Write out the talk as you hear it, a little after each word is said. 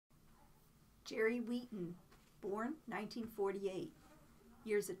Gerry Wheaton, born 1948.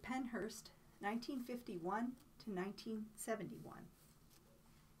 Years at Penhurst, 1951 to 1971.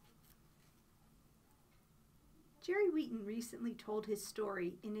 Gerry Wheaton recently told his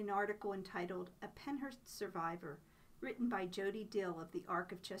story in an article entitled "A Penhurst Survivor," written by Jody Dill of the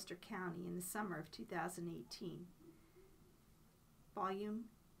Arc of Chester County in the summer of 2018. Volume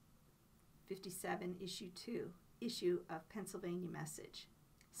 57, issue of Pennsylvania Message.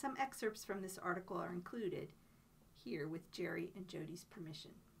 Some excerpts from this article are included here with Gerry and Jody's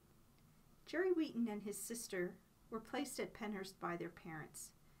permission. Gerry Wheaton and his sister were placed at Penhurst by their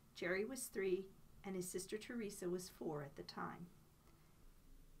parents. Gerry was 3 and his sister Teresa was 4 at the time.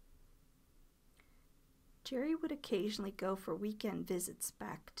 Gerry would occasionally go for weekend visits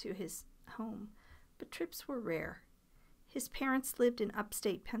back to his home, but trips were rare. His parents lived in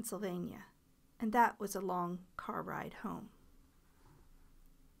upstate Pennsylvania, and that was a long car ride home.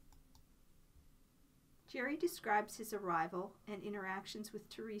 Gerry describes his arrival and interactions with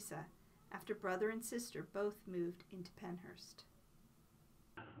Teresa after brother and sister both moved into Penhurst.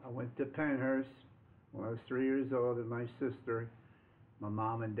 I went to Penhurst when I was 3 years old, and my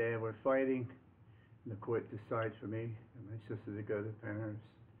mom and dad were fighting, and the court decided for me and my sister to go to Penhurst.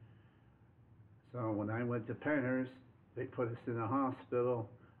 So when I went to Penhurst, they put us in a hospital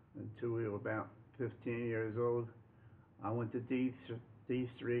until we were about 15 years old. I went to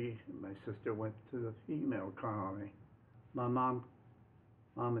D3, and my sister went to the female colony. My mom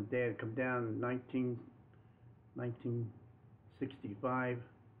and dad come down in 1965,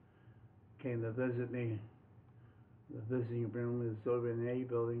 came to visit me. The visiting room is over in the A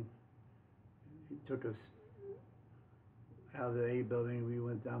building. He took us out of the A building. We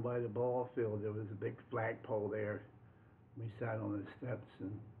went down by the ball field. There was a big flagpole there. We sat on the steps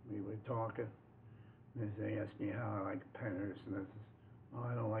and we were talking. And they asked me how I like Penhurst, and I said, "Oh,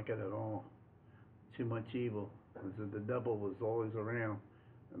 I don't like it at all. Too much evil." Because the devil was always around,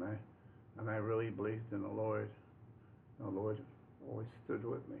 and I really believed in the Lord. The Lord always stood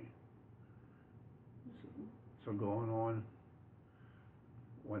with me. So going on,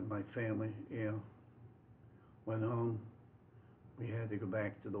 when my family, went home, we had to go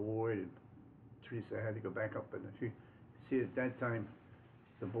back to the ward, and Teresa had to go back up. And see, at that time,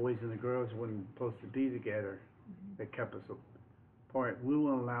 the boys and the girls weren't supposed to be together. They kept us apart. We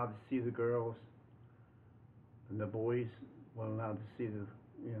weren't allowed to see the girls, and the boys weren't allowed to see the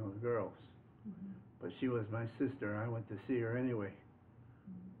girls. But she was my sister. I went to see her anyway.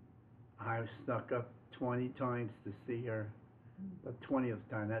 I snuck up 20 times to see her. The 20th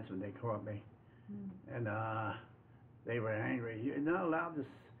time, that's when they caught me. And they were angry. "You're not allowed to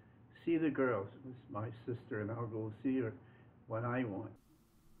see the girls." It was my sister, and I'll go see her when I want.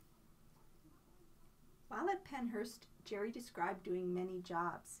 While at Penhurst, Gerry described doing many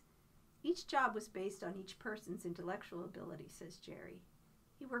jobs. Each job was based on each person's intellectual ability, says Gerry.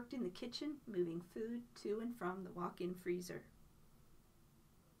 He worked in the kitchen, moving food to and from the walk-in freezer.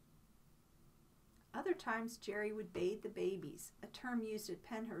 Other times, Gerry would bathe the babies, a term used at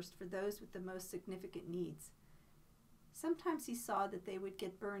Penhurst for those with the most significant needs. Sometimes he saw that they would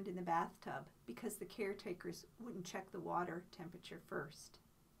get burned in the bathtub because the caretakers wouldn't check the water temperature first.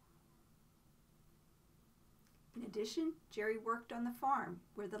 In addition, Gerry worked on the farm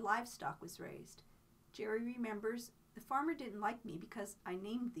where the livestock was raised. Gerry remembers, "The farmer didn't like me because I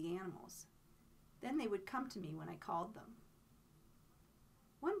named the animals. Then they would come to me when I called them."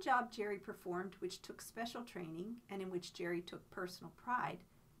 One job Gerry performed, which took special training and in which Gerry took personal pride,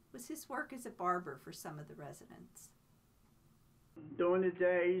 was his work as a barber for some of the residents. During the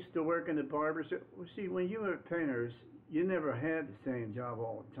day, I used to work in the barber shop. Well, see, when you were at Penhurst, you never had the same job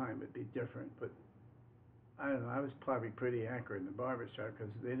all the time. It'd be different, but I don't know, I was probably pretty accurate in the barber shop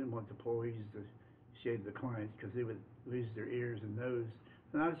because they didn't want the employees to shave the clients because they would lose their ears and nose.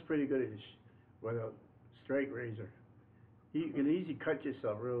 And I was pretty good at it with a straight razor. You can easily cut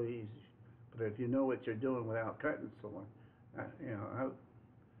yourself really easy, but if you know what you're doing without cutting someone, I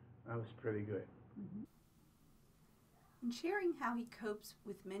was pretty good. In sharing how he copes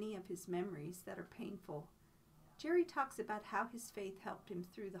with many of his memories that are painful, Gerry talks about how his faith helped him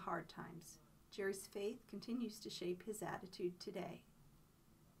through the hard times. Gerry's faith continues to shape his attitude today.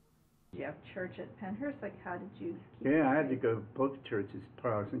 Did you have church at Penhurst? Like, how did you keep I had to go to both churches.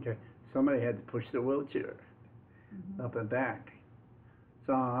 Okay, somebody had to push the wheelchair up and back.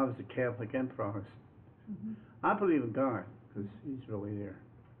 So I was a Catholic in Protestant. I believe in God because He's really there.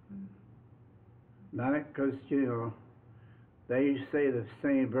 Not because, they say the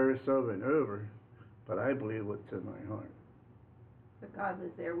same verse over and over, but I believe what's in my heart. But God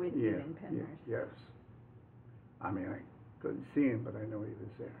was there with you in Penhurst. Yes. I mean, I couldn't see Him, but I know He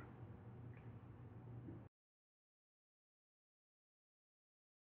was there.